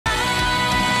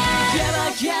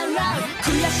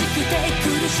しくて苦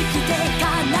しくて悲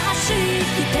し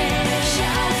くて寂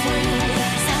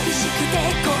しくて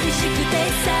恋しくて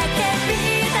叫び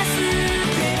出す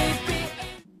Baby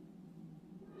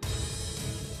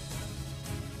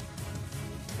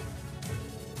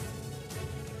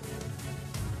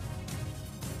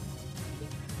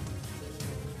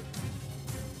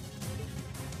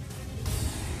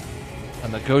A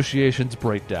negotiations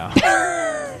breakdown.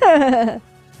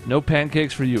 No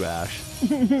pancakes for you, Ash.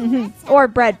 Or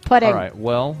bread pudding. All right.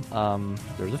 Well,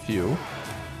 there's a few.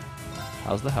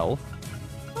 How's the health?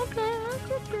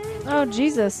 Oh,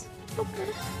 Jesus.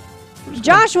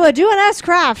 Joshua, do an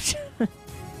S-craft.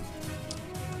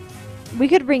 We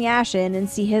could bring Ash in and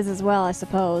see his as well, I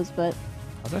suppose, but...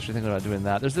 I was actually thinking about doing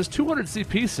that. There's this 200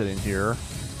 CP sitting here.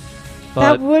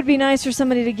 That would be nice for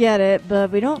somebody to get it,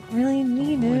 but we don't really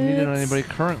need it. We need it on anybody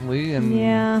currently, and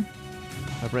yeah.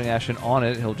 if I bring Ash in on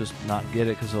it, he'll just not get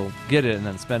it because he'll get it and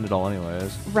then spend it all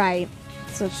anyways. Right.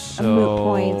 So it's a moot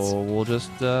point. We'll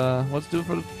just let's do it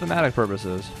for thematic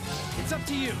purposes. It's up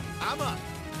to you. I'm up.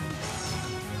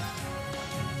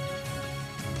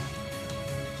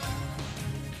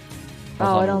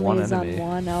 Oh, it only is on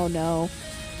one. Oh no.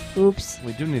 Oops.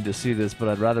 We do need to see this, but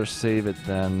I'd rather save it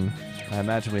than... I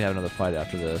imagine we have another fight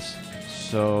after this.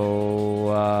 So,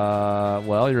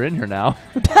 well, you're in here now.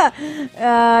 Yep.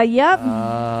 Yeah,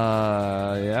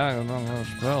 I don't know how to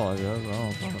spell, I guess. I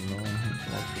don't fucking know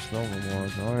how to spell anymore.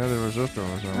 Oh, yeah, the resistor.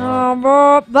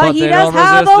 Oh, but he they does don't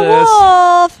have a resist this.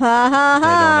 wolf. They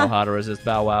don't know how to resist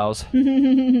bow wows.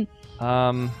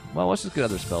 Well, let's just get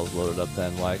other spells loaded up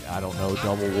then, like, I don't know,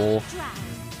 double wolf.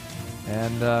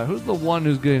 And, who's the one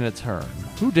who's getting a turn?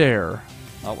 Who dare?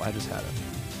 Oh, I just had it.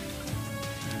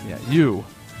 Yeah, you.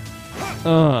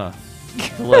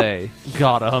 Play.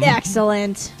 Got him.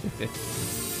 Excellent.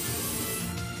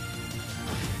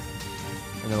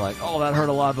 And they're like, oh, that hurt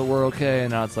a lot, but we're okay.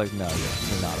 And now it's like, no,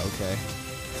 you're not okay.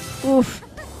 Oof.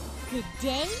 Good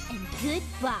day and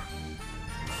goodbye.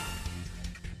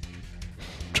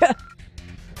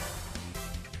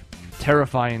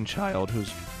 Terrifying child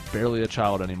who's barely a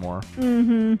child anymore.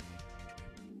 Mm-hmm.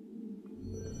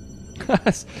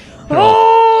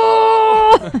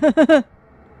 Oh!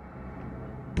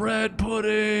 Bread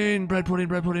pudding! Bread pudding,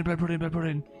 bread pudding, bread pudding, bread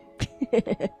pudding.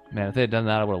 Man, if they had done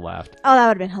that, I would have laughed. Oh, that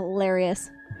would have been hilarious.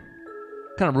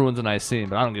 Kind of ruins a nice scene,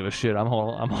 but I don't give a shit. I'm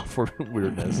all for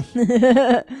weirdness.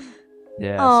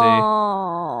 Yeah,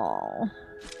 Aww.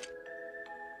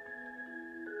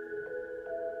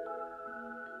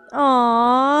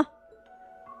 Aww. see?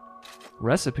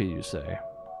 Recipe, you say?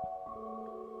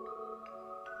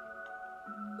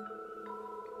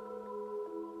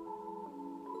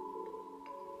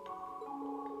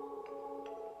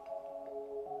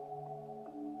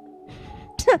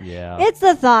 Yeah. It's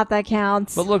the thought that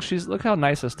counts. But look how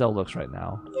nice Estelle looks right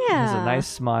now. Yeah. She has a nice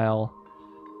smile.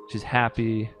 She's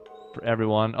happy for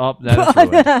everyone. Oh, that is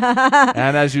ruined.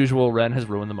 And as usual, Ren has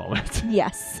ruined the moment.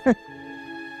 Yes. It's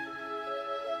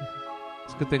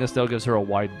a good thing Estelle gives her a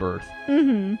wide berth.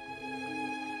 Mm-hmm.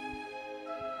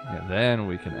 And then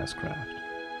we can S-craft.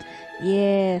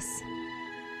 Yes.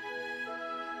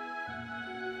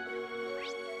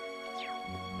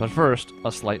 But first,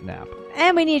 a slight nap.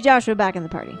 And we need Joshua back in the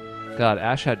party. God,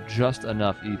 Ash had just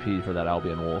enough EP for that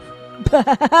Albion Wolf.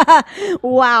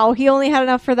 Wow, he only had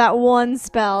enough for that one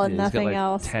spell and Yeah, nothing he's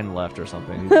got like else. 10 left or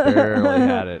something. He barely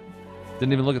had it.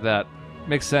 Didn't even look at that.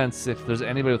 Makes sense. If there's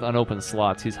anybody with unopened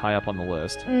slots, he's high up on the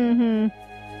list. Mm-hmm.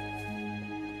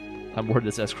 I'm worried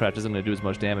this S-craft isn't going to do as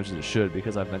much damage as it should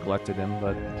because I've neglected him,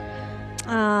 but...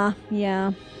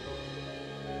 Yeah.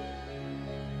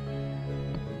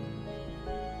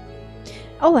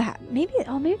 Oh, maybe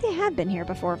they had been here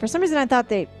before. For some reason, I thought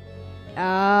they...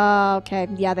 Oh, okay.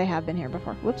 Yeah, they have been here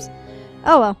before. Whoops.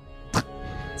 Oh, well.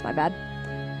 It's my bad.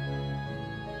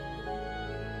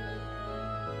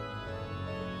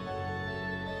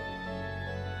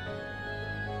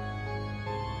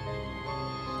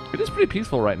 It is pretty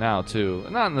peaceful right now, too.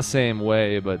 Not in the same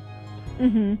way, but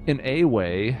in a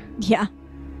way. Yeah.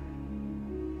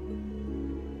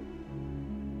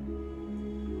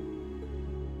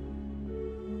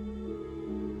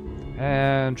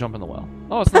 And jump in the well.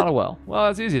 Oh, it's not a well. Well,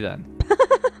 that's easy then.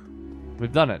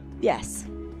 We've done it. Yes.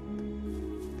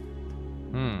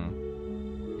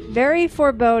 Very Very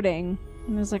foreboding.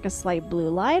 There's like a slight blue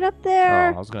light up Oh,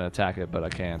 there. I was going to attack it, but I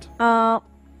can't. Oh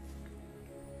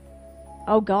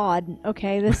god.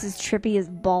 Okay, this is trippy as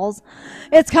balls.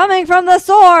 It's coming from the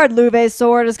sword! Luve's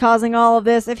sword is causing all of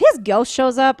this. If his ghost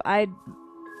shows up,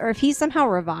 or if he's somehow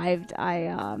revived,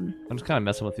 I'm just kind of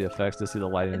messing with the effects to see the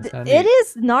lighting. It's kinda it neat.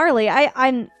 is gnarly.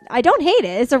 I don't hate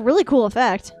it. It's a really cool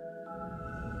effect.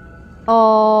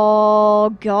 Oh,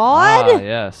 God. Ah,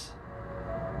 yes.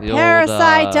 The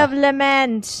Parasite old, of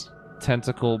Lament.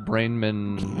 tentacle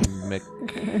brainman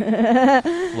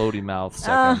floaty mouth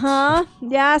seconds. Uh-huh.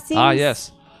 Yeah, seems... Ah,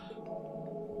 yes.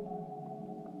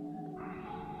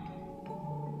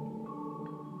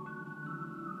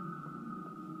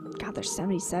 God, there's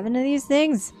 77 of these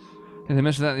things. And they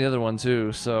mentioned that in the other one,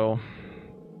 too, so...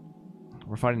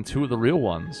 We're fighting 2 of the real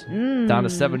ones. Down to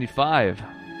 75.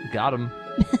 Got him.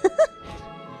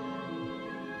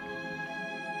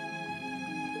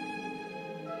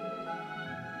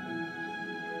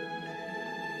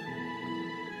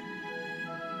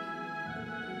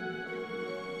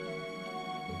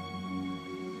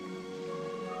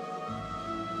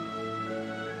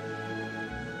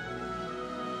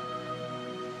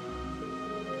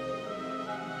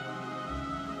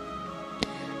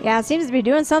 Yeah, it seems to be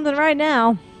doing something right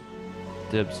now.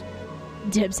 Dibs.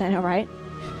 Dibs, I know, right?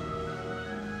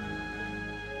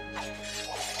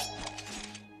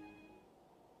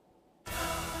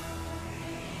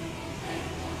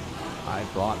 I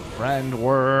brought friend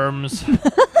worms.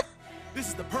 This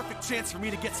is the perfect chance for me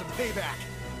to get some payback.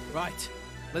 Right.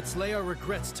 Let's lay our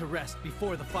regrets to rest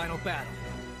before the final battle.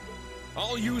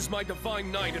 I'll use my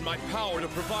Divine Knight and my power to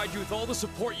provide you with all the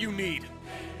support you need.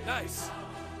 Nice.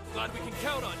 Glad we can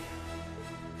count on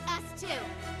you. Us too.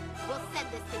 We'll send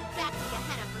this thing back to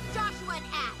Gehenna for Joshua and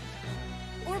Ash.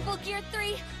 Orbital Gear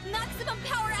 3, maximum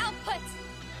power output.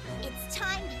 It's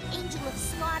time the Angel of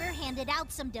Slaughter handed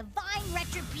out some divine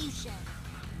retribution.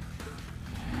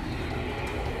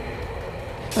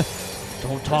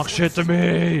 Don't talk shit to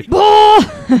me. Well,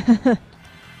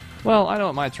 I know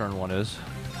what my turn 1 is.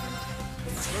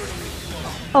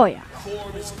 Oh, yeah.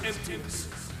 Form is emptiness.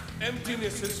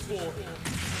 Emptiness is form.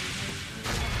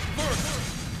 First.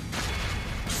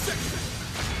 Second.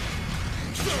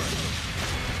 Third.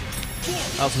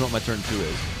 I also know what my turn 2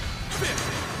 is.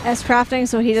 S crafting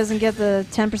so he doesn't get the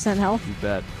 10% health. You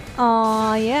bet.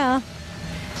 Aw, yeah.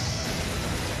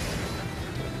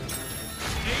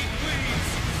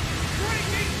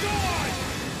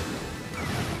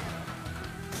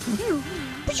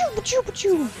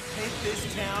 Pachoo. Paint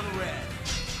this town red.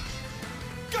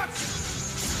 Gotcha!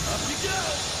 Up you go!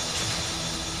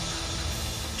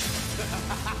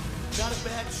 Not a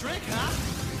bad trick, huh?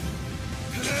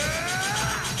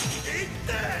 Eat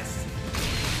this!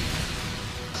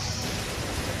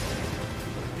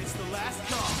 It's the last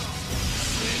call.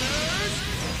 Sinners,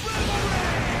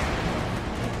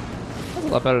 That's a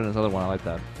lot better than this other one. I like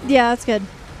that. Yeah, that's good.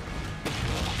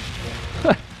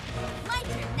 My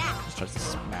turn now. Just tries to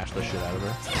smash the shit out of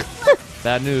her.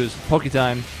 Bad news. Pokey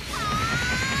time.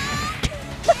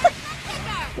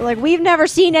 Like, we've never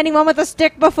seen anyone with a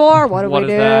stick before. What do What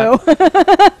we is do?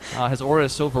 that? His aura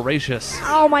is so voracious.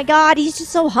 Oh my god, he's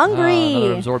just so hungry.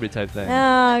 Another absorby type thing.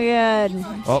 Oh, good.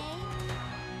 Oh.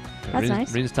 That's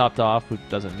nice. Rean's topped off, who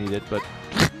doesn't need it, but,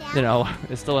 you know,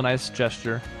 it's still a nice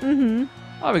gesture. Mm-hmm.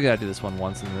 Oh, we gotta do this one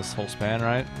once in this whole span,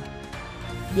 right?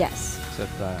 Yes.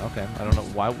 Except, okay, I don't know.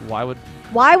 Why would...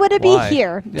 Why would it Why? be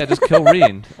here? Yeah, just kill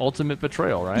Rean. Ultimate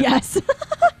betrayal, right? Yes.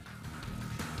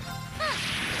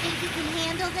 Think you can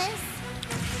handle this?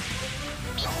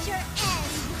 It's your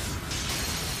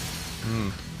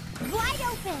end. Wide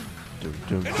open. Doom,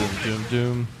 doom, doom, doom,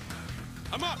 doom.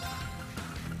 I'm up.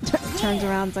 Turns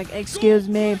around, it's like, excuse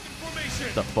me. Formation.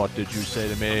 The fuck did you say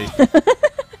to me?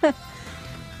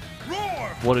 Roar.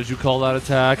 What did you call that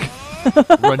attack?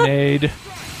 Grenade.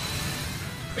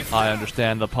 I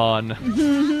understand the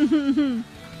pun.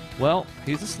 Well,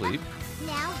 he's asleep.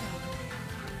 Now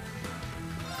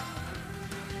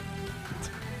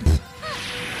then.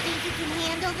 Think you can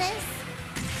handle this?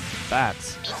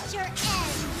 Bats. It's your end.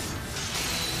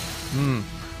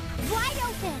 Wide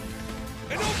open.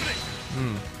 An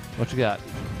opening. What you got?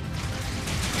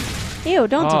 Ew,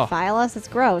 don't Oh. defile us. It's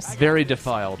gross. Very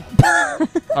defiled.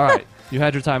 Alright, you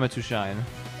had your time to shine.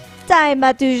 Time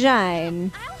to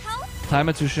shine. I'll help.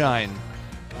 Time to shine.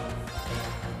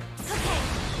 Okay,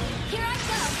 here I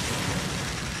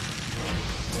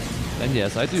go. And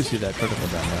yes, I do see that critical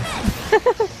down there.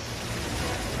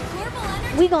 Orbital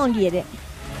energy. We gonna get it.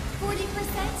 40%,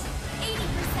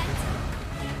 80%.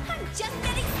 I'm just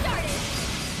getting started.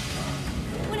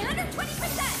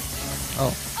 120%.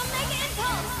 Oh. Omega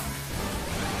impulse.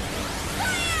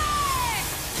 Fire!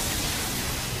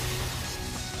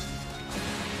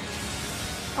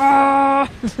 Ah!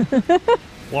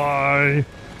 Why?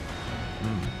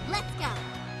 Let's go.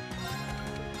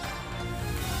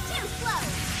 Too slow.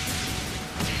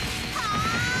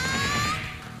 Ah!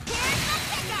 Here's the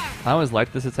kicker. I always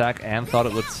liked this attack and thought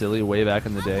it looked silly way back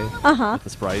in the day with the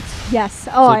sprites. Yes.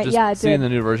 Oh, So just yeah, it seeing did. the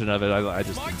new version of it, I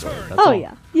just enjoyed it. That's Oh, all.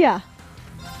 yeah. Yeah.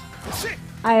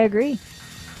 I agree.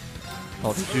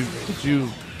 Oh, did you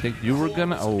think you were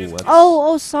gonna? Oh, that's,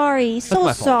 Oh, sorry. that's So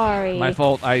my fault. sorry. My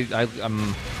fault.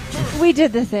 We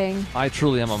did the thing. I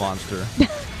truly am a monster.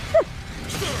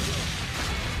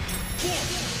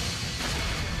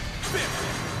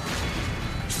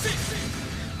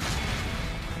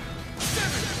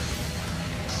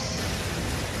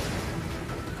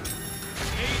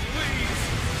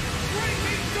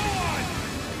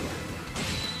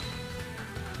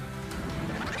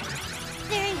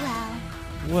 Very well.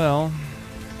 Well,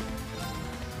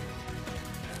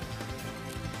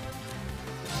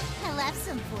 I left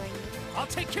some for you. I'll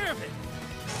take care of it.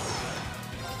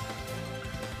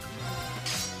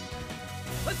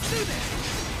 Let's do this.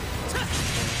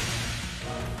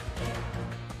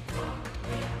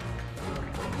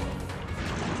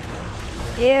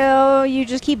 Ew, you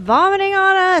just keep vomiting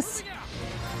on us.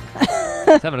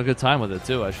 he's having a good time with it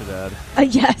too, I should add.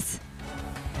 Yes.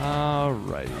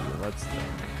 Alrighty, let's think.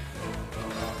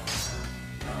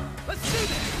 Let's do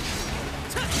this.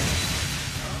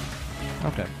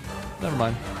 Okay, never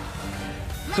mind.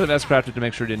 So that's crafted to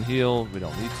make sure it didn't heal. We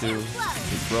don't need to.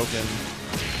 It's broken.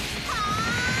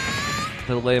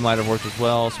 The delay might have worked as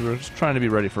well, so we were just trying to be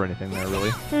ready for anything there,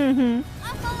 really. I'll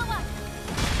follow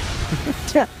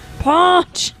up.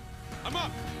 Punch. I'm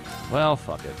up. Well,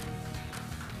 fuck it.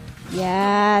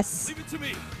 Yes. Leave it to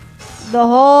me. The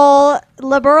whole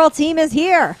Liberl team is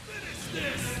here.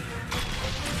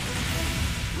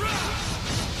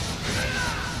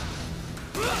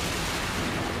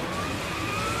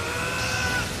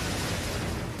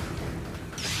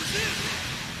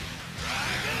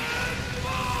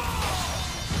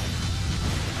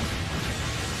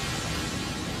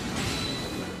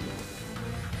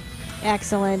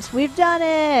 Excellent. We've done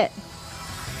it.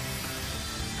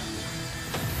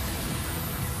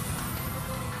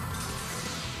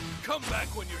 Come back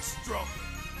when you're strong.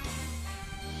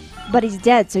 But he's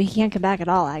dead, so he can't come back at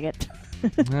all, Agate.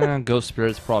 Ghost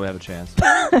spirits probably have a chance.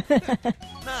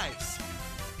 Nice.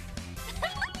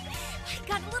 I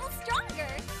got a little stronger.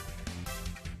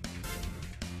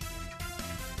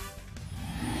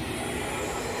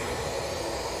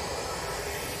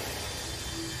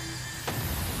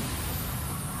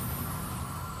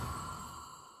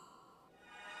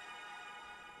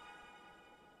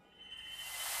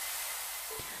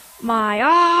 My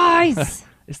eyes!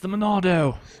 It's the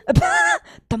Monado.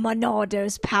 The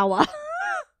Monado's power.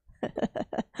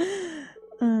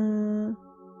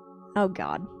 Oh,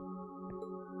 God.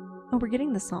 Oh, we're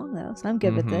getting the song, though, so I'm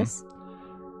good with this.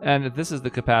 And if this is the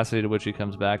capacity to which he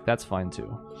comes back, that's fine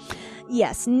too.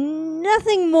 Yes,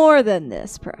 nothing more than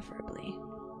this, preferably.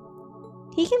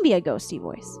 He can be a ghosty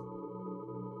voice.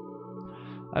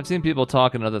 I've seen people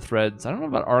talk in other threads, I don't know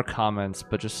about our comments,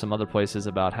 but just some other places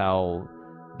about how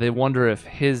they wonder if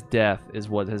his death is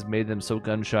what has made them so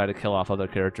gun-shy to kill off other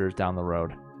characters down the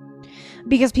road.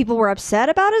 Because people were upset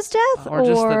about his death? Or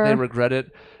just that they regret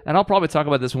it. And I'll probably talk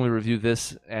about this when we review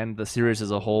this and the series as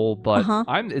a whole, but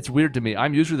it's weird to me.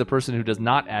 I'm usually the person who does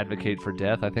not advocate for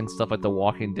death. I think stuff like The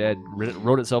Walking Dead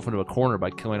wrote itself into a corner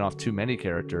by killing off too many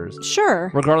characters.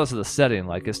 Sure. Regardless of the setting.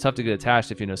 Like, it's tough to get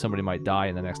attached if you know somebody might die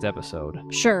in the next episode.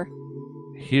 Sure.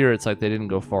 Here, it's like they didn't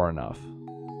go far enough.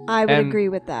 I would agree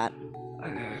with that.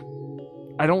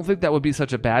 I don't think that would be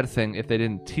such a bad thing if they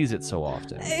didn't tease it so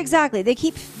often. Exactly.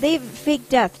 They've fake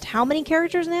deathed how many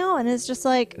characters now? And it's just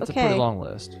like, It's okay. a pretty long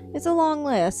list. It's a long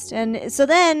list. And so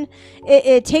then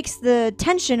it takes the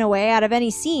tension away out of any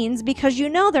scenes because you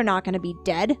know they're not going to be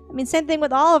dead. I mean, same thing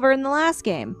with Oliver in the last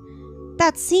game.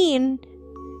 That scene,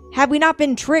 had we not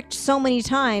been tricked so many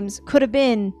times, could have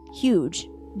been huge.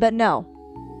 But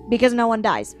no, because no one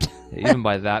dies. Even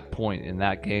by that point in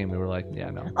that game, we were like, yeah,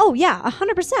 no. Oh, yeah,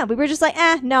 100%. We were just like,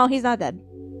 no, he's not dead.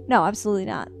 No, absolutely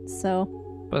not.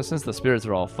 So. But since the spirits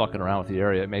are all fucking around with the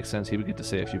area, it makes sense he would get to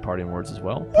say a few parting words as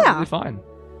well. Yeah. Perfectly fine.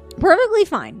 Perfectly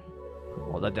fine.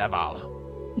 Or the devil.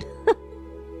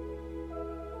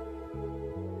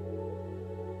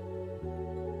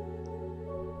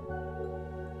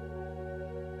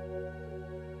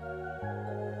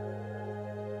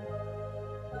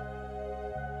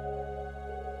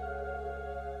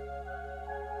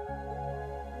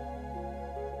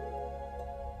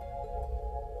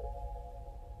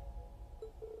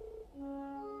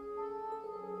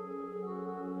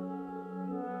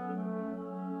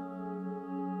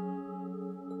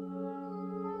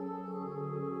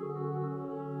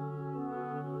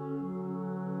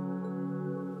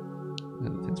 The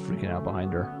thing's freaking out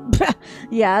behind her.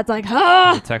 Yeah, it's like,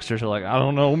 ah! The textures are like, I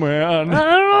don't know, man. I don't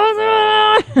know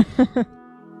what's going on.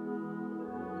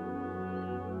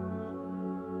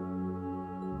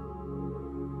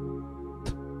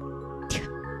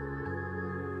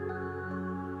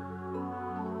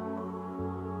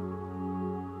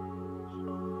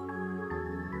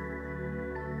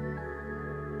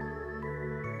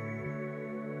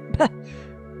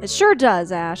 It sure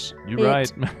does, Ash. You're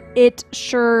right. It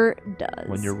sure does.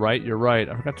 When you're right, you're right.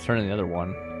 I forgot to turn in the other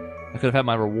one. I could have had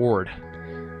my reward.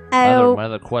 Oh. My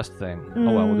other quest thing.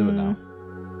 Oh well, we'll do it now.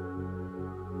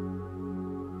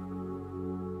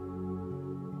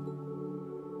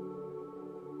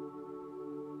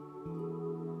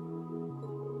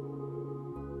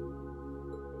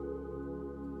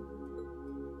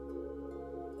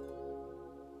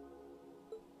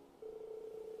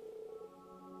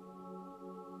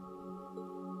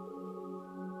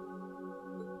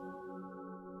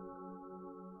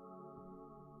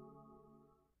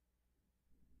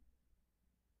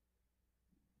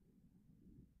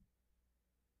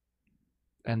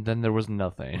 And then there was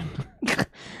nothing.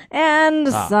 And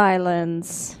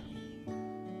silence.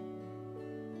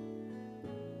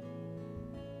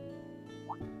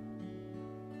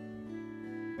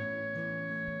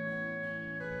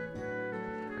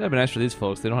 Gotta be nice for these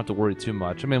folks. They don't have to worry too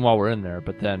much. I mean, while we're in there,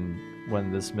 but then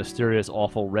when this mysterious,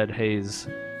 awful red haze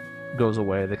goes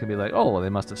away, they can be like, oh, well, they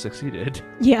must have succeeded.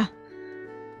 Yeah.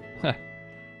 Good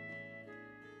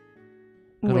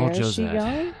Where old is she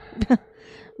Josette. going?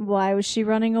 Why was she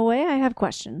running away? I have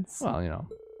questions. Well, you know,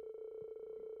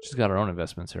 she's got her own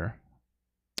investments here.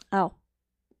 Oh.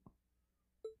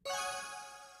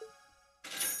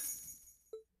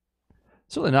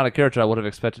 Certainly not a character I would have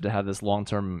expected to have this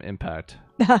long-term impact.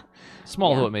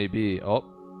 Small though it may be. Oh.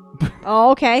 Oh,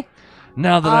 okay.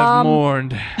 Now that I've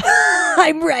mourned.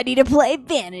 I'm ready to play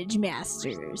Vantage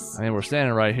Masters. I mean, we're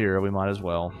standing right here. We might as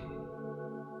well.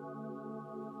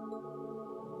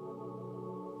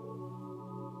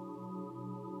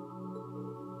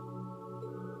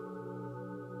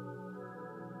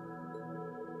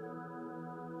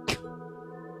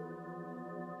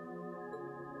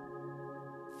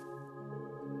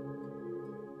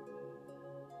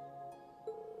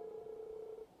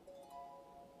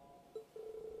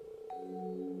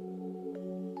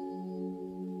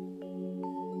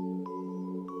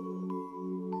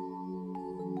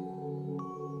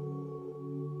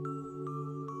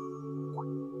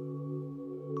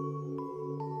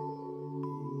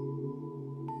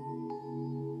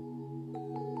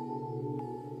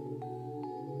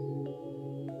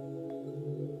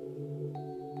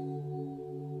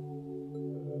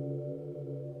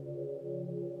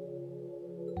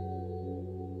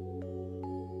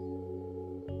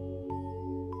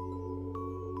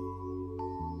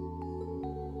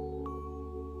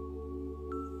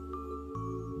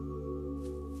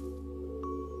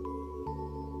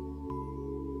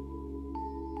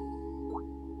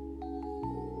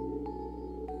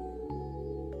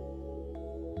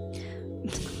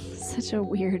 Such a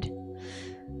weird.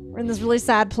 We're in this really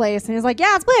sad place, and he's like,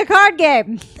 "Yeah, let's play a card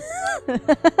game."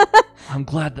 I'm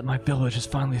glad that my village has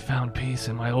finally found peace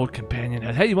and my old companion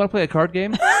has. Hey, you want to play a card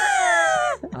game?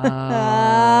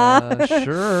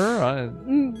 Sure.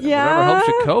 Yeah. Whatever helps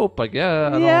you cope, I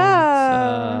guess.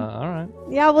 Yeah. All right.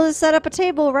 Yeah, we'll just set up a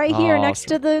table right here next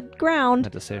to the I ground.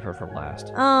 had to save her for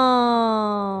last.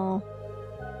 Oh.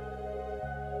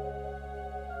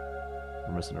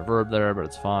 We're missing a verb there, but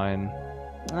it's fine.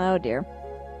 Oh dear.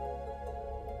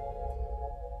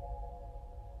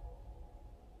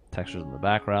 Textures in the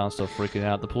background, still freaking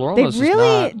out. The Pleroma They is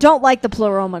really don't like the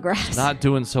Pleroma grass. just not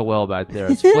doing so well back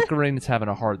there. It's flickering. It's having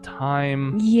a hard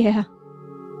time. Yeah.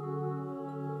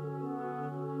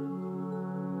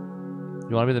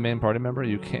 You want to be the main party member?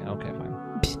 You can't. Okay,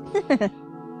 fine.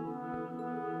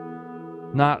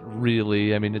 Not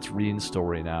really. I mean, it's Rean's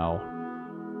story now.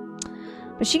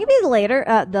 But she can be the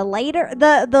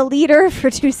leader for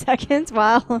 2 seconds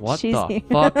while What she's the here.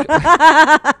 fuck?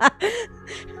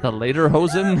 The later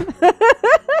hosen?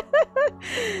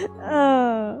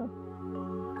 Oh.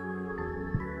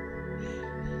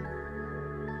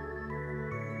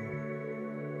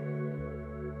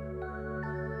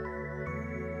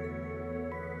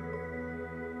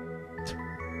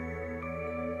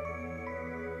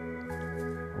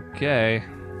 Okay.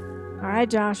 All right,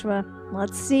 Joshua.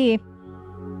 Let's see.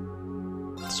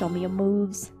 Show me your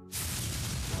moves.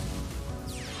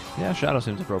 Yeah, Shadow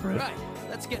seems appropriate. Right,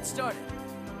 let's get started.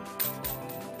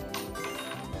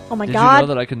 Oh my Did god. you know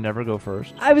that I can never go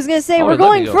first? I was gonna say Oh, we're it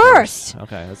let me going go first.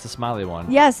 Okay, that's the smiley one.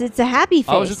 Yes, it's a happy face.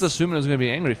 I was just assuming it was going to be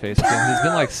angry face again. He's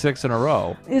been like 6 in a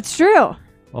row. It's true.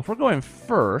 Well, if we're going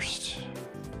first,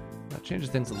 that changes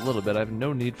things a little bit. I have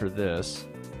no need for this.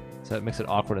 So that makes it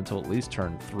awkward until at least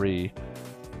turn 3.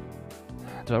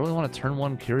 Do I really want to turn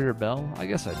 1 Courier Bell? I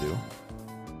guess I do.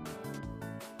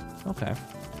 Okay.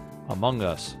 Among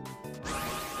Us.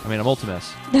 I mean,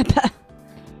 Ultimus.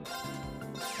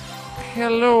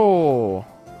 Hello!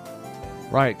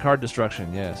 Right, card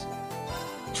destruction, yes.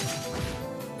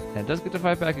 And it does get to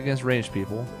fight back against ranged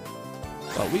people.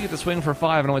 But we get to swing for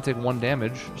 5 and only take 1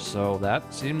 damage, so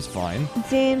that seems fine.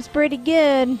 Seems pretty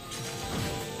good.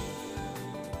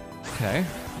 Okay,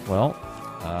 well,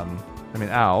 I mean,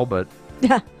 ow, but...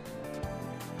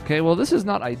 Okay, well, this is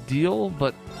not ideal,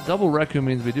 but double Reku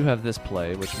means we do have this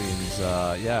play, which means,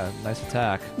 yeah, nice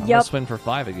attack. I'm gonna swing for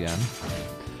 5 again.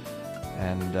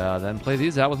 And then play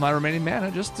these out with my remaining mana,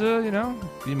 just to, you know,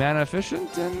 be mana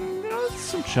efficient and, you know,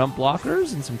 some chump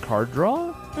blockers and some card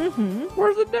draw. Mm-hmm.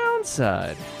 Where's the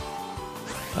downside?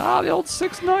 Ah, the old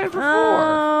 6/9 for 4.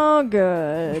 Oh,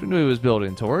 good. Which we knew he was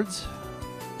building towards.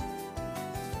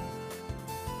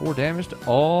 4 damage to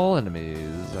all enemies.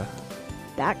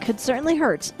 That could certainly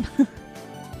hurt.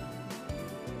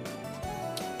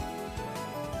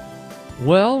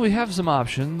 Well, we have some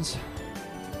options.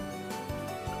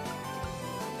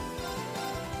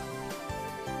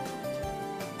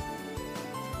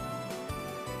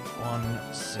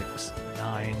 One, 6,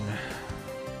 9.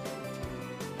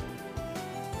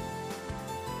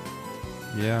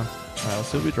 Yeah. Alright, let's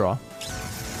see what we draw.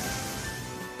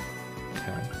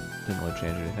 Okay. Didn't really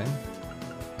change anything.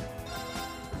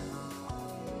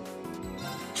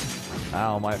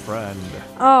 Ow, my friend.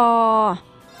 Oh.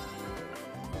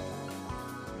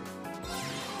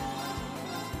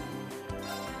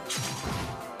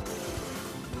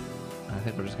 I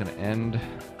think we're just going to end.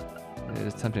 It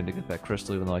is tempting to get that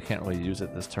crystal, even though I can't really use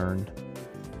it this turn.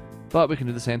 But we can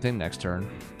do the same thing next turn.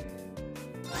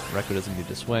 Reku doesn't need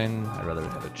to swing. I'd rather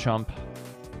have a chump.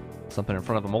 Something in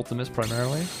front of a Ultimus,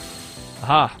 primarily.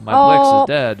 Aha! My Blix is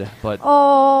dead,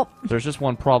 but there's just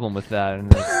one problem with that,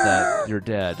 and it's that you're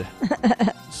dead.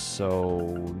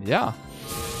 So, yeah.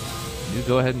 You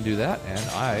go ahead and do that, and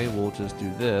I will just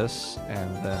do this,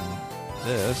 and then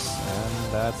this,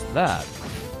 and that's that.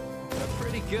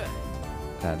 Pretty good.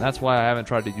 And that's why I haven't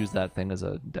tried to use that thing as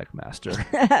a deck master.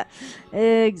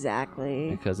 Exactly.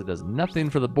 Because it does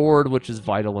nothing for the board, which is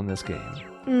vital in this game.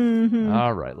 Mm-hmm.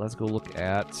 Alright, let's go look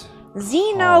at...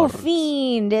 Xeno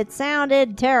Fiend. It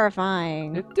sounded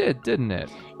terrifying. It did, didn't it?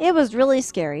 It was really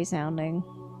scary sounding.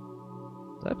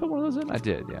 Did I put one of those in? I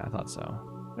did, yeah, I thought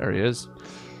so. There he is.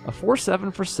 A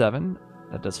 4/7 for 7.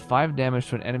 That does 5 damage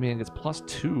to an enemy and gets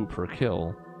 +2 per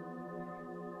kill.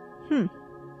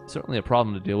 Certainly a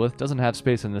problem to deal with. Doesn't have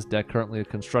space in this deck currently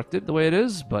constructed the way it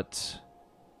is, but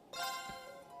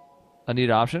a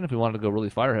neat option. If we wanted to go really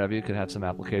fire heavy, it could have some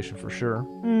application for sure.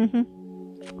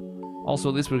 Also,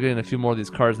 at least we're getting a few more of these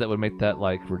cards that would make that,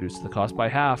 like, reduce the cost by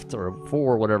half or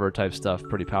 4, whatever type stuff,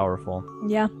 pretty powerful.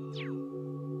 Yeah.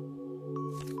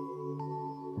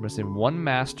 We're missing 1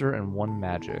 Master and 1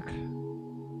 Magic.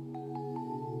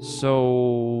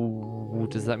 So,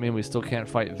 does that mean we still can't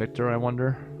fight Victor, I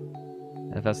wonder?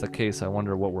 And if that's the case, I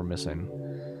wonder what we're missing.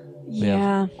 We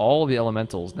have all the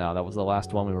elementals now. That was the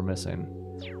last one we were missing.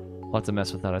 We'll have to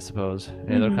mess with that, I suppose.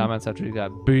 Any other comments after you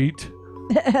got beat?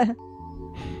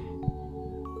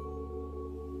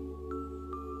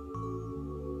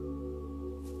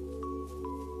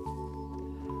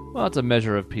 Well, it's a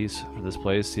measure of peace for this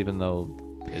place, even though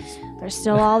it's... There's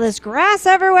still all this grass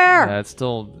everywhere! Yeah, it's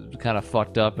still kind of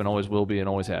fucked up and always will be and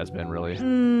always has been, really. I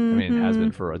mean, it has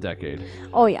been for a decade.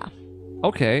 Oh, yeah.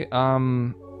 Okay,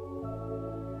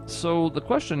 so the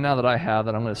question now that I have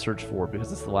that I'm going to search for,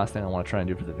 because it's the last thing I want to try and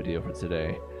do for the video for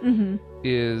today,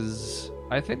 is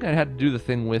I think I had to do the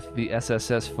thing with the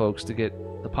SSS folks to get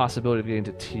the possibility of getting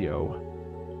to Tio.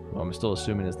 Who I'm still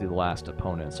assuming is the last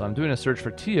opponent. So I'm doing a search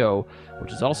for Tio,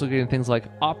 which is also getting things like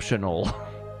optional,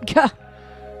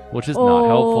 which is not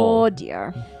helpful. Oh,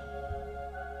 dear.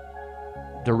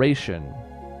 Duration.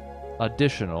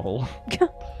 Additional.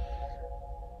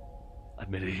 I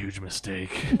made a huge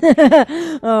mistake.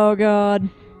 Oh, God.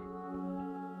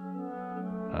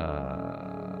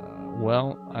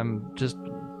 Well, I'm just...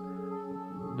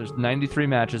 There's 93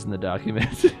 matches in the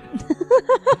document.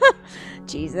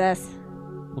 Jesus.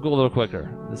 We'll go a little quicker.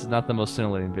 This is not the most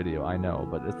scintillating video, I know,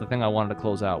 but it's the thing I wanted to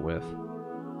close out with.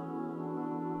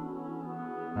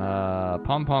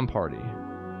 Pom Pom Party.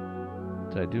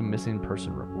 Did I do missing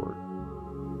person report?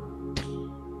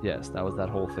 Yes, that was that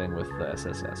whole thing with the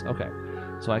SSS. Okay.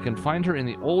 So I can find her in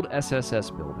the old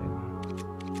SSS building.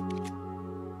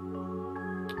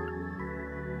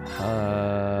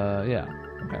 Yeah.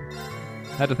 Okay.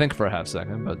 Had to think for a half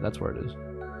second, but that's where it is.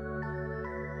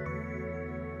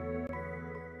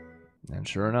 And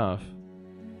sure enough,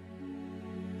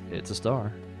 it's a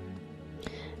star.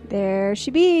 There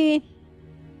she be.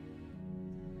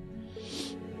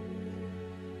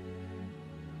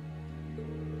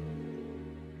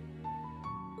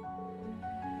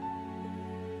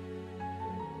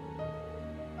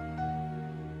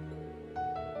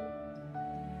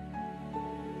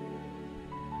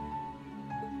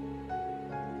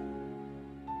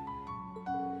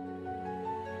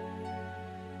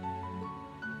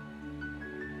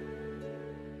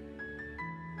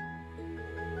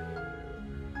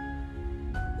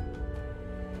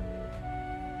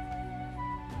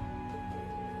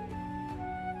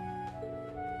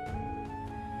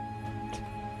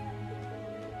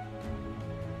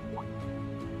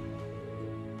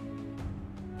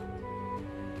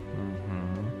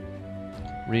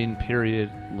 Rean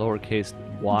period lowercase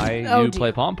y. Oh, You dear.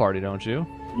 play Palm Party, don't you?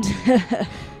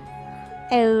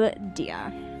 Oh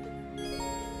dear.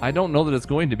 I don't know that it's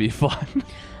going to be fun.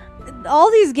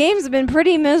 All these games have been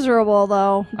pretty miserable,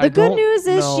 though. I The good don't news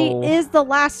is know. she is the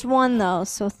last one, though.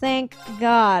 So thank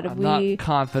God I'm not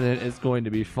confident it's going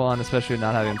to be fun, especially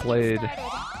not having played.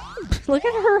 Look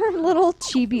at her little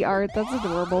chibi art. That's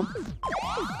adorable.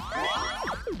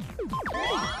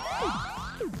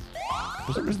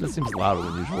 For some reason, this seems louder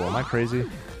than usual. Am I crazy?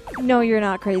 No, you're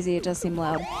not crazy. It just seemed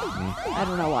loud. I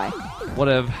don't know why.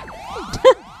 Whatever.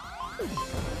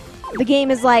 The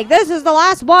game is like, this is the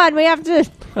last one. We have to.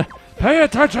 Pay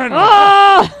attention!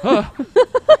 Oh!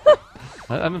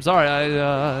 I'm sorry. I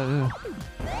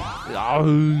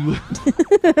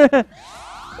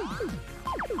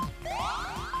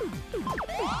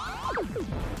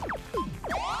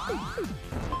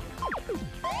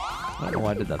don't know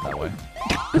why I did that way.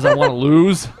 Because I want to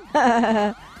lose.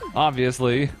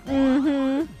 Obviously.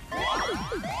 Mm-hmm.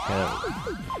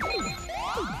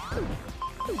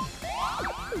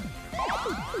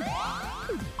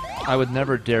 I would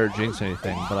never dare jinx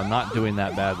anything, but I'm not doing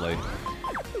that badly.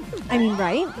 I mean,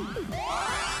 right?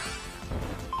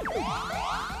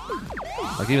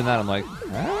 Like, even that, I'm like,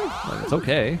 like, it's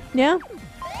okay. Yeah.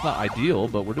 It's not ideal,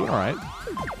 but we're doing all right.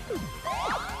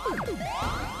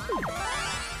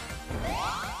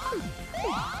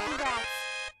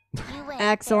 You win.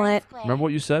 Excellent. Fair play. Remember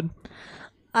what you said?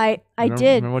 I Remember-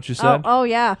 did. remember what you said? Oh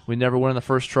yeah. We never win on the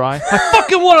first try. I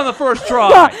fucking won on the first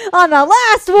try! On the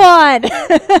last one.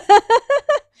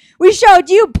 We showed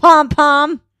you pom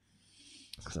pom.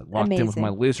 Because I locked in with my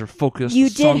laser focus. You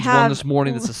The did Suns won have- this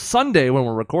morning. It's a Sunday when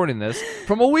we're recording this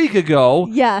from a week ago.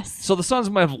 Yes. So the Suns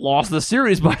might have lost the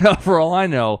series by now, for all I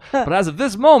know. But as of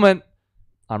this moment,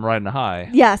 I'm riding a high.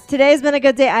 Yes. Today's been a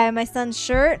good day. I have my son's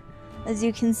shirt, as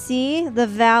you can see. The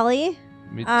Valley.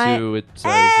 Me I- too. It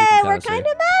says. Hey, we're kind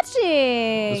of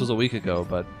matching. This was a week ago,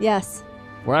 but Yes.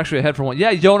 we're actually ahead for one.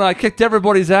 Yeah, Yona, I kicked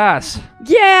everybody's ass.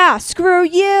 Yeah. Screw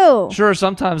you. Sure,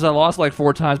 sometimes I lost like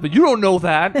 4 times, but you don't know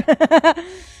that.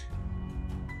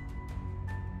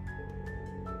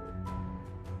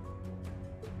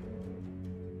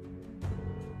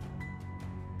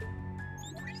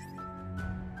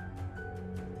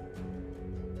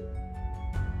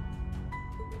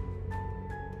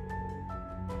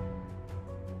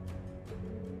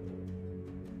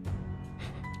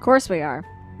 Of course we are.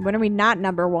 When are we not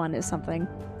number one is something.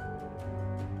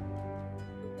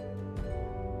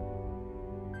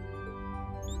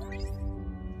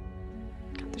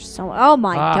 God, there's so. Oh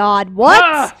my Ah. God! What?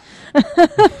 Ah!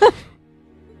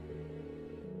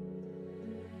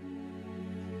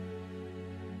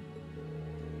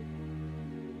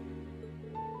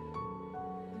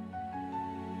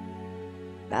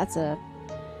 That's a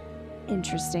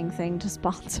interesting thing to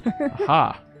sponsor.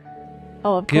 Ha.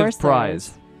 Oh, of Give course. there prize.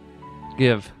 is.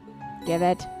 Give. Give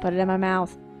it. Put it in my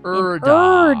mouth. Erda.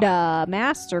 Erda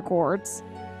Master Quartz.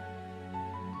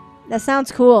 That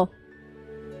sounds cool.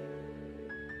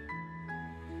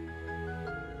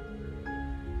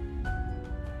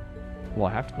 Well,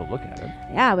 I have to go look at it.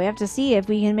 Yeah, we have to see if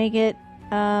we can make it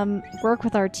work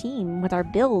with our team, with our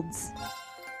builds.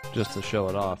 Just to show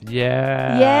it off.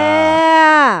 Yeah.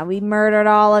 Yeah! We murdered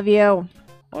all of you.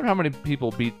 I wonder how many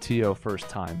people beat Tio first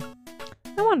time.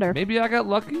 I wonder. Maybe I got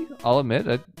lucky. I'll admit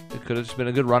it could have just been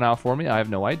a good run out for me. I have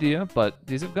no idea, but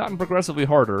these have gotten progressively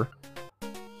harder.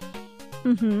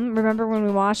 Mm-hmm. Remember when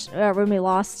we lost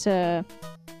to...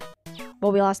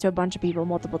 Well, we lost to a bunch of people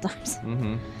multiple times.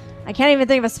 Mm-hmm. I can't even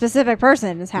think of a specific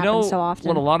person. It's happened so often.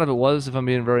 What a lot of it was, if I'm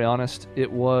being very honest,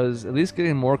 it was at least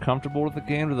getting more comfortable with the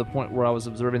game to the point where I was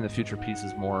observing the future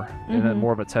pieces more in a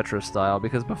more of a Tetris style.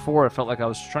 Because before, it felt like I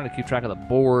was trying to keep track of the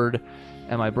board,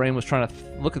 and my brain was trying to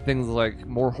look at things like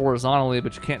more horizontally,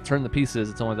 but you can't turn the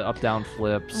pieces. It's only the up-down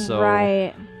flip. So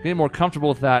getting more comfortable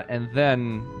with that, and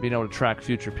then being able to track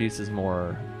future pieces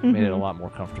more made it a lot more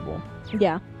comfortable.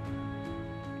 Yeah.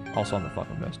 Also, I'm the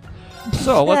fucking best.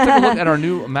 So let's take a look at our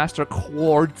new Master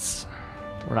Quartz.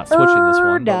 We're not switching this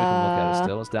one, but we can look at it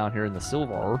still. It's down here in the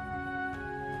silver.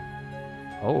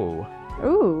 Oh.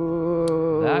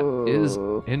 Ooh. That is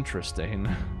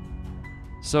interesting.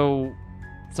 So,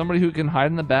 somebody who can hide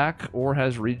in the back or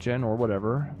has regen or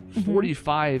whatever.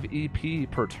 45 EP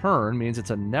per turn means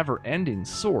it's a never-ending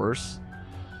source.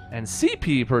 And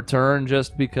CP per turn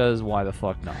just because why the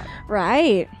fuck not?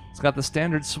 Right. It's got the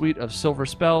standard suite of silver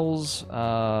spells.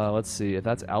 Let's see. If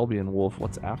that's Albion Wolf,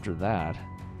 what's after that?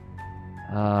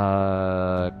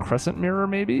 Crescent Mirror,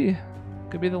 maybe?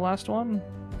 Could be the last one?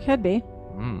 Could be.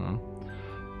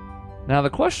 Now, the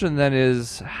question then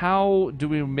is, how do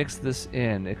we mix this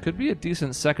in? It could be a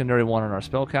decent secondary one on our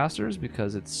spellcasters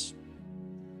because it's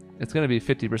going to be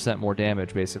 50% more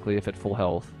damage, basically, if at full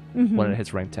health when it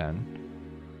hits rank 10.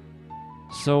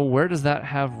 So where does that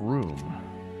have room?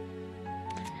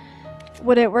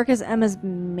 Would it work as Emma's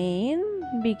main?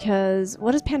 Because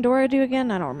what does Pandora do again?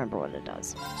 I don't remember what it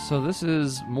does. So this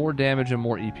is more damage and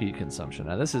more EP consumption.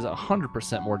 Now this is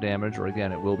 100% more damage, or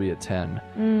again, it will be a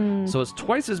 10. So it's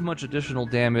twice as much additional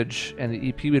damage, and the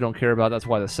EP we don't care about. That's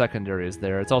why the secondary is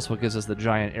there. It's also what gives us the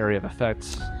giant area of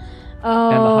effects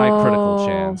and the high critical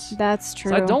chance. That's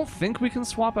true. So I don't think we can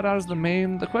swap it out as the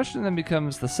main. The question then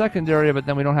becomes the secondary, but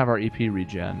then we don't have our EP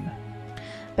regen.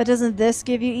 But doesn't this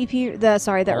give you EP? The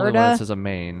Only Urda? when this is a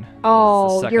main.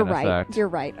 Oh, It's the you're second right. effect. You're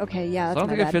right. Okay, yeah, So that's I don't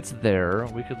my think bad. it fits there.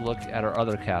 We could look at our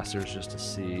other casters just to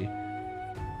see.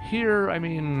 Here, I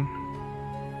mean,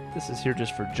 this is here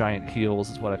just for giant heals.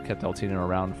 Is what I've kept Altina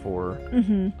around for.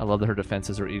 I love that her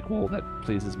defenses are equal. That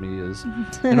pleases me as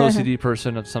an OCD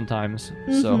person of sometimes.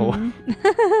 So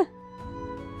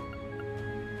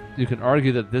you can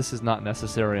argue that this is not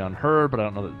necessary on her, but I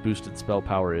don't know that boosted spell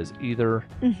power is either.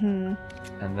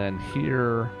 And then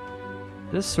here,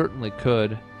 this certainly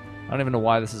could. I don't even know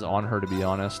why this is on her, to be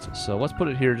honest. So let's put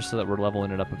it here just so that we're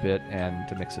leveling it up a bit and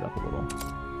to mix it up a little.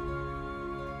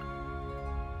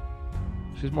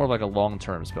 She's more like a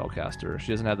long-term spellcaster.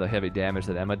 She doesn't have the heavy damage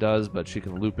that Emma does, but she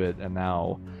can loop it and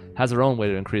now has her own way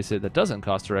to increase it that doesn't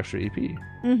cost her extra EP.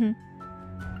 It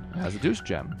has a Deuce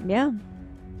gem. Yeah.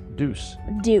 Deuce.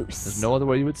 Deuce. There's no other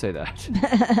way you would say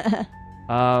that.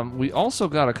 We also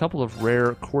got a couple of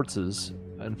rare quartzes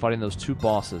in fighting those two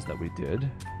bosses that we did.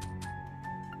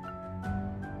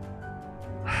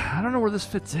 I don't know where this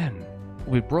fits in.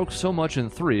 We broke so much in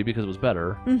 3 because it was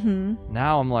better.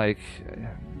 Now I'm like...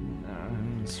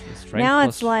 strength now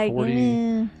plus it's like...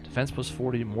 40, defense plus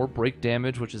 40, more break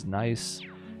damage, which is nice.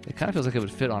 It kind of feels like it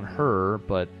would fit on her,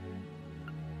 but...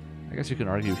 I guess you can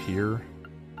argue here.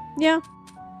 Yeah.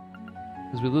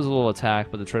 Because we lose a little attack,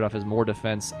 but the trade-off is more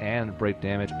defense and break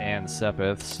damage and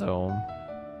Sepith, so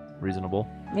reasonable.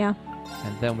 Yeah.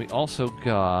 And then we also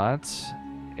got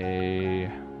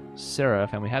a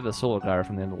Seraph, and we had the Solar Gyre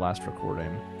from the end of the last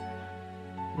recording.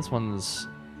 This one's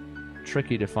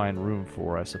tricky to find room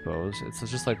for, I suppose. It's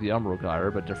just like the Umbral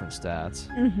Gyre, but different stats.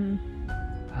 And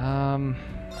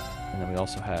then we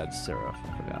also had Seraph,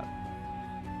 I forgot.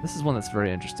 This is one that's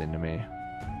very interesting to me.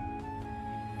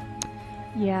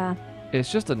 Yeah. It's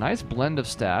just a nice blend of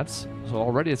stats, so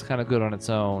already it's kind of good on its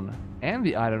own, and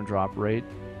the item drop rate,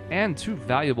 and 2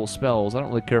 valuable spells. I don't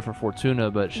really care for Fortuna,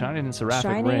 but Shining and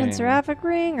Seraphic Ring. Shining and Seraphic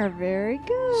Ring are very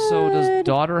good. So does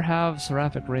Daughter have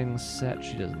Seraphic Ring set?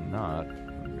 She does not.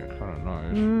 Kind of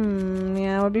nice.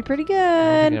 Yeah, it would be pretty I don't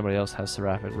think good. anybody else has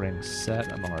Seraphic Ring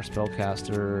set among our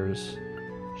spellcasters.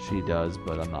 She does,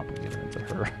 but I'm not going to give it to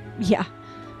her. Yeah.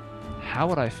 How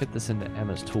would I fit this into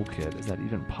Emma's toolkit? Is that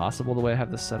even possible the way I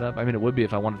have this set up? I mean, it would be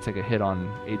if I wanted to take a hit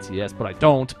on ATS, but I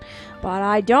don't. But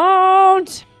I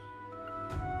don't.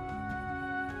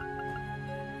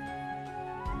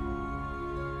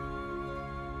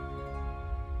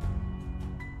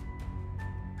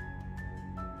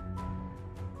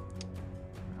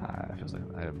 It feels like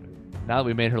now that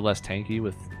we made her less tanky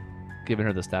with giving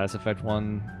her the status effect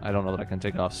one, I don't know that I can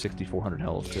take off 6,400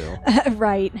 health too.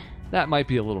 Right. That might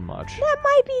be a little much. That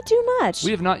might be too much.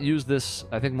 We have not used this,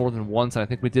 I think, more than once, and I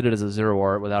think we did it as a 0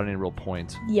 art without any real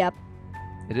point. Yep.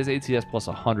 It is ATS plus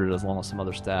 100 as well as some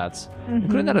other stats.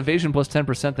 Including that evasion plus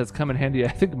 10% that's come in handy, I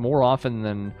think, more often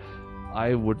than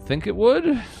I would think it would.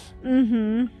 I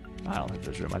don't think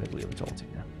there's room. I think we have a total team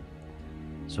now.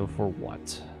 So for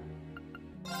what?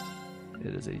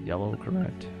 It is a yellow,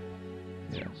 correct?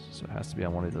 Yes, so it has to be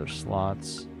on one of the other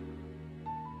slots.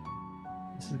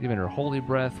 This is giving her Holy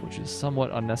Breath, which is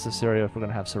somewhat unnecessary if we're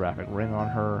going to have Seraphic Ring on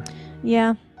her.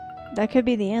 Yeah, that could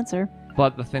be the answer.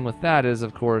 But the thing with that is,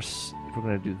 of course, if we're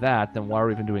going to do that, then why are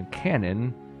we even doing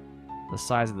Cannon? The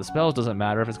size of the spells doesn't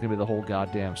matter if it's going to be the whole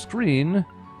goddamn screen.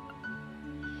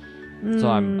 So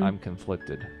I'm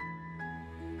conflicted.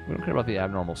 We don't care about the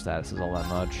abnormal statuses all that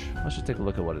much. Let's just take a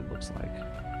look at what it looks like.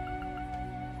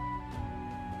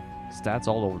 Stats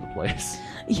all over the place.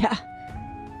 Yeah.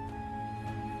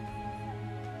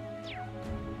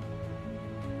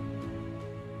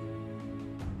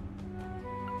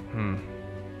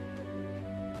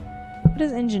 What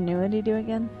does Ingenuity do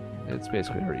again? It's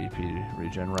basically her EP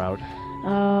regen route.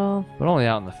 Oh. But only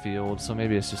out in the field, so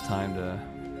maybe it's just time to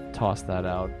toss that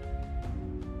out.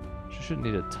 She shouldn't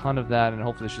need a ton of that, and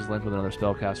hopefully she's linked with another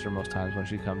spellcaster most times when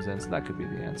she comes in, so that could be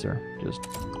the answer. Just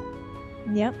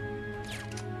Yep.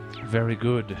 very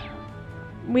good.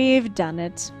 We've done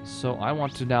it. So I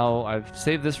want to now, I've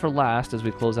saved this for last as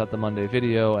we close out the Monday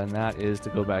video, and that is to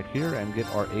go back here and get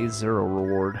our A0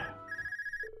 reward.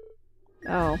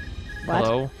 Oh. What?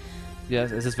 Hello?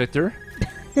 Yes, is this Victor?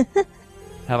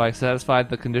 Have I satisfied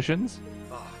the conditions?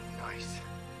 Oh, nice.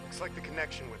 Looks like the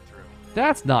connection went through.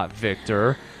 That's not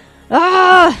Victor.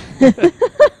 Ah!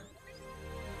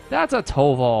 That's a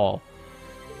Toval.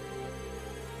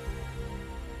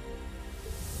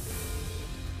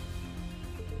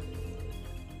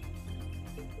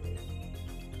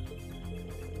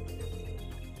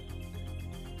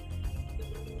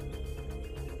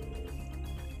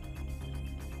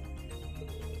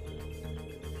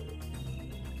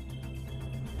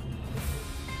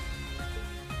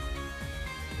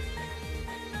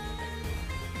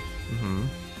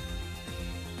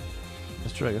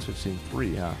 That's true. I guess we've seen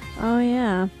 3, huh? Oh,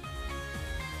 yeah.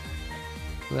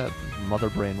 Look at that mother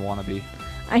brain wannabe.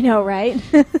 I know, right?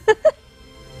 Speaking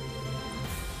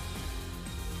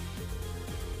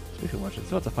of which, I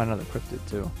still have to find another cryptid,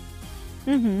 too.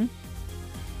 Mm-hmm.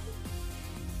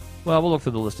 Well, we'll look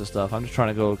through the list of stuff. I'm just trying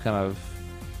to go kind of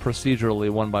procedurally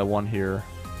one by one here.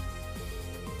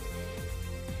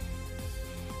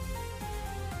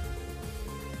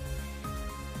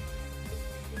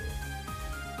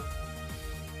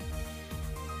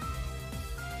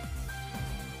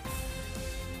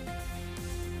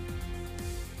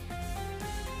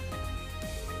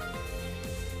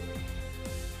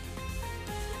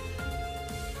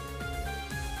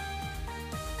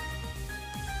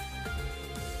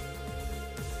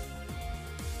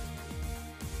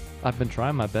 I've been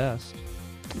trying my best.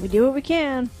 We do what we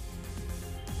can.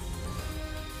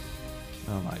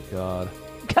 Oh my god.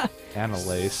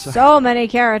 Annalise. So many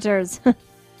characters.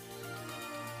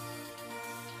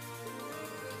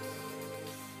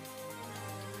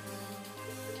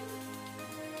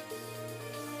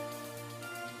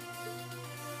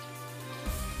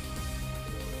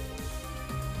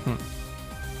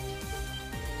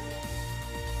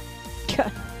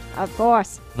 Of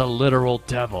course. The literal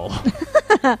devil.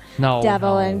 No.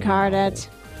 Devil no, incarnate.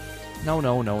 No,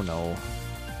 no, no, no.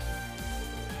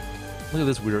 Look at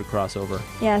this weird crossover.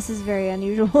 Yeah, this is very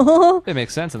unusual. It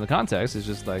makes sense in the context. It's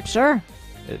just like, Sure.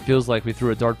 it feels like we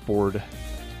threw a dartboard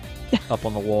up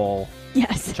on the wall,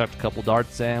 Yes. chucked a couple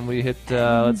darts, and we hit,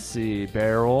 let's see,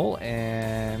 Barrel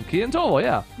and Key and Toll,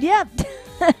 yeah. Yep.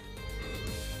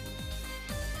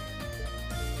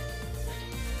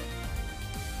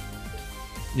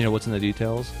 You know what's in the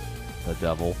details? The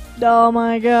devil. Oh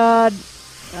my god.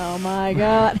 Oh my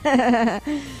god.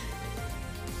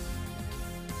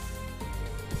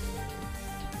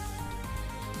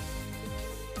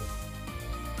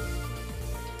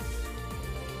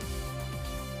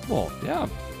 Well, yeah.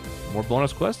 More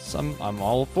bonus quests, I'm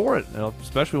all for it. You know,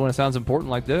 especially when it sounds important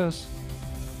like this.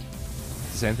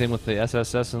 Same thing with the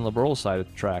SSS and Liberl side of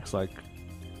the tracks. Like,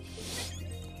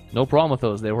 no problem with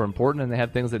those. They were important and they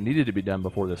had things that needed to be done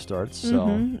before this starts. So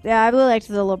Mhm. Yeah, I really liked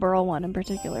the Liberl one in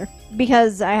particular.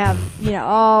 Because I have,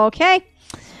 okay.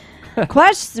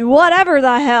 Quest, whatever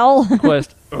the hell.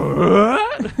 quest.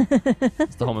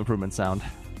 It's the Home Improvement sound.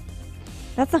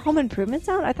 That's the Home Improvement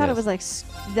sound? I thought it Yes. was like,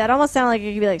 that almost sounded like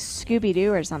it could be like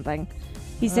Scooby-Doo or something.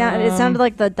 It sounded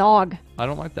like the dog. I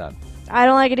don't like that. I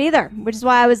don't like it either, which is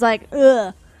why I was like,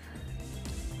 ugh.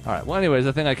 All right. Well, anyways,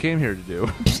 the thing I came here to do,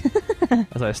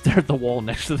 as I stare at the wall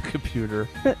next to the computer,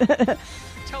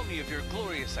 Tell me of your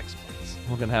glorious exploits.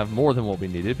 we're gonna have more than what we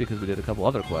needed because we did a couple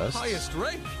other quests. Highest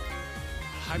rank.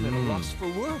 I'm at a loss for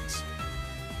words.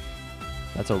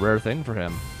 That's a rare thing for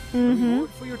him. A reward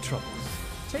for your troubles.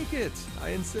 Take it, I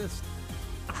insist.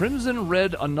 Crimson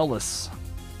Red Annulus.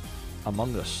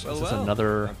 Among Us. Well, Is this well,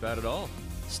 another not bad at all.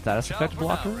 status Ciao effect for now,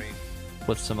 blocker Rean.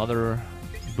 with some other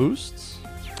boosts?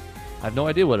 I have no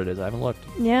idea what it is. I haven't looked.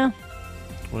 Yeah.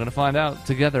 We're gonna find out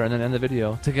together and then end the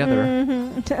video together.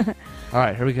 Mhm. All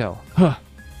right, here we go. Huh.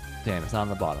 Damn, it's not on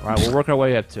the bottom. All right, we'll work our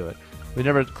way up to it. We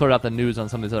never cleared out the news on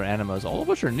some of these other animas, all of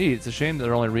which are neat. It's a shame that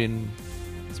they're only reading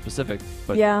specific,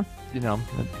 but Yeah. you know,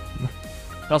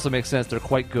 it also makes sense. They're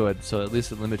quite good, so at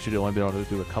least it limits you to only being able to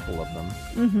do a couple of them.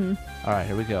 Mm-hmm. All right,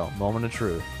 here we go. Moment of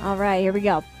truth. All right, here we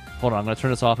go. Hold on, I'm gonna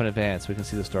turn this off in advance so we can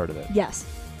see the start of it. Yes.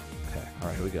 Okay. All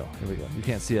right, here we go. Here we go. You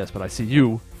can't see us, but I see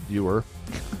you, viewer.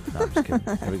 No, I'm just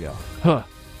kidding. Here we go. Huh.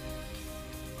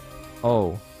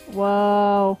 Oh.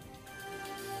 Whoa.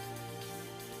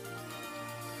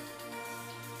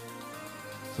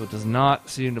 So it does not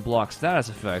seem to block status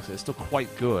effects. It's still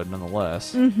quite good,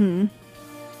 nonetheless. Mm-hmm.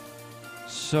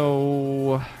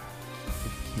 So,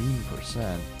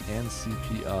 15% and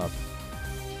CP up.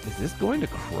 Is this going to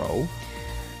Crow?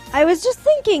 I was just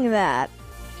thinking that.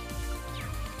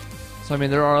 So, I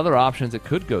mean, there are other options it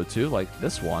could go to, like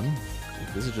this one.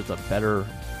 This is just a better...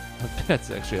 It's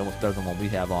actually almost better than what we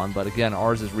have on. But again,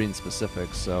 ours is reading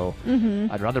specific, so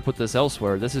I'd rather put this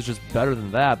elsewhere. This is just better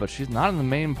than that, but she's not in the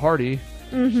main party.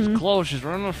 She's close. She's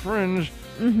right on the fringe.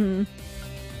 Mm-hmm.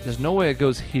 There's no way it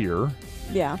goes here.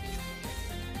 Yeah.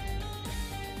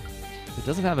 It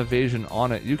doesn't have evasion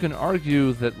on it. You can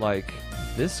argue that, like,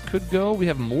 this could go. We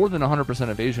have more than 100%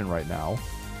 evasion right now.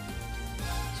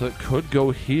 So it could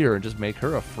go here and just make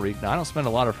her a freak. Now, I don't spend a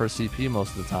lot of her CP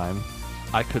most of the time.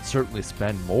 I could certainly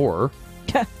spend more.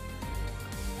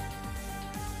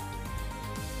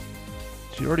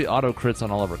 She already auto-crits on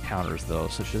all of her counters, though,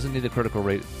 so she doesn't need the critical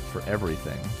rate for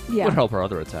everything. Yeah. Would help her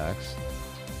other attacks.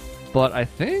 But I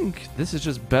think this is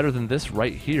just better than this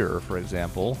right here, for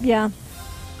example. Yeah.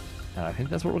 And I think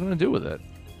that's what we're going to do with it.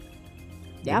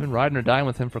 Yeah. We've been riding or dying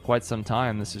with him for quite some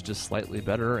time. This is just slightly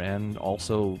better, and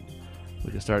also we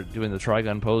can start doing the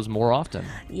Trigun pose more often.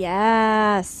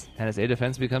 Yes. And his A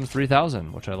defense becomes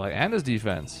 3,000, which I like, and his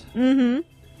defense. Mm-hmm.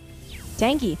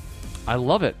 Tanky. I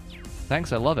love it.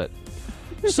 Thanks, I love it.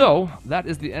 So, that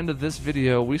is the end of this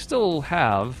video. We still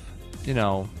have, you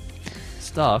know,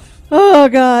 stuff. Oh,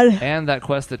 God. And that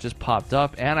quest that just popped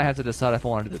up, and I have to decide if I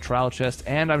want to do the trial chest,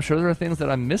 and I'm sure there are things that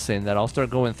I'm missing that I'll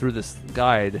start going through this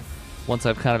guide once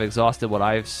I've kind of exhausted what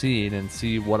I've seen and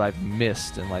see what I've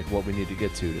missed and like what we need to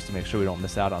get to, just to make sure we don't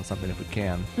miss out on something if we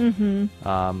can.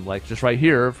 Mm-hmm. Like just right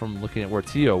here, from looking at where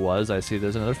Tio was, I see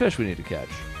there's another fish we need to catch.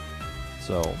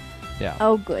 So, yeah.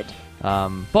 Oh, good.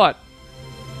 But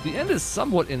the end is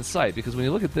somewhat in sight, because when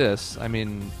you look at this, I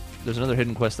mean, there's another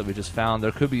hidden quest that we just found.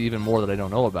 There could be even more that I don't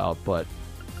know about, but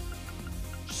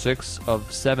 6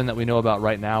 of 7 that we know about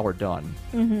right now are done.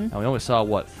 And we only saw,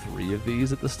 what, 3 of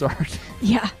these at the start?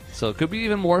 Yeah. So it could be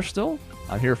even more still.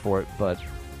 I'm here for it, but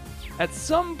at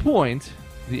some point,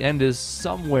 the end is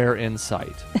somewhere in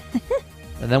sight.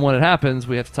 And then when it happens,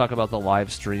 we have to talk about the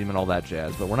live stream and all that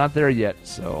jazz, but we're not there yet,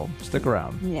 so stick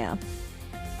around. Yeah.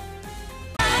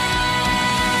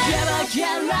 ギャラギャ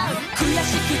ラ悔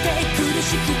しくて苦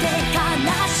しくて悲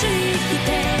しくて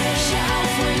Shout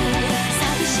for you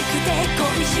寂しくて恋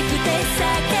しくて叫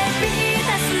び出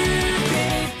す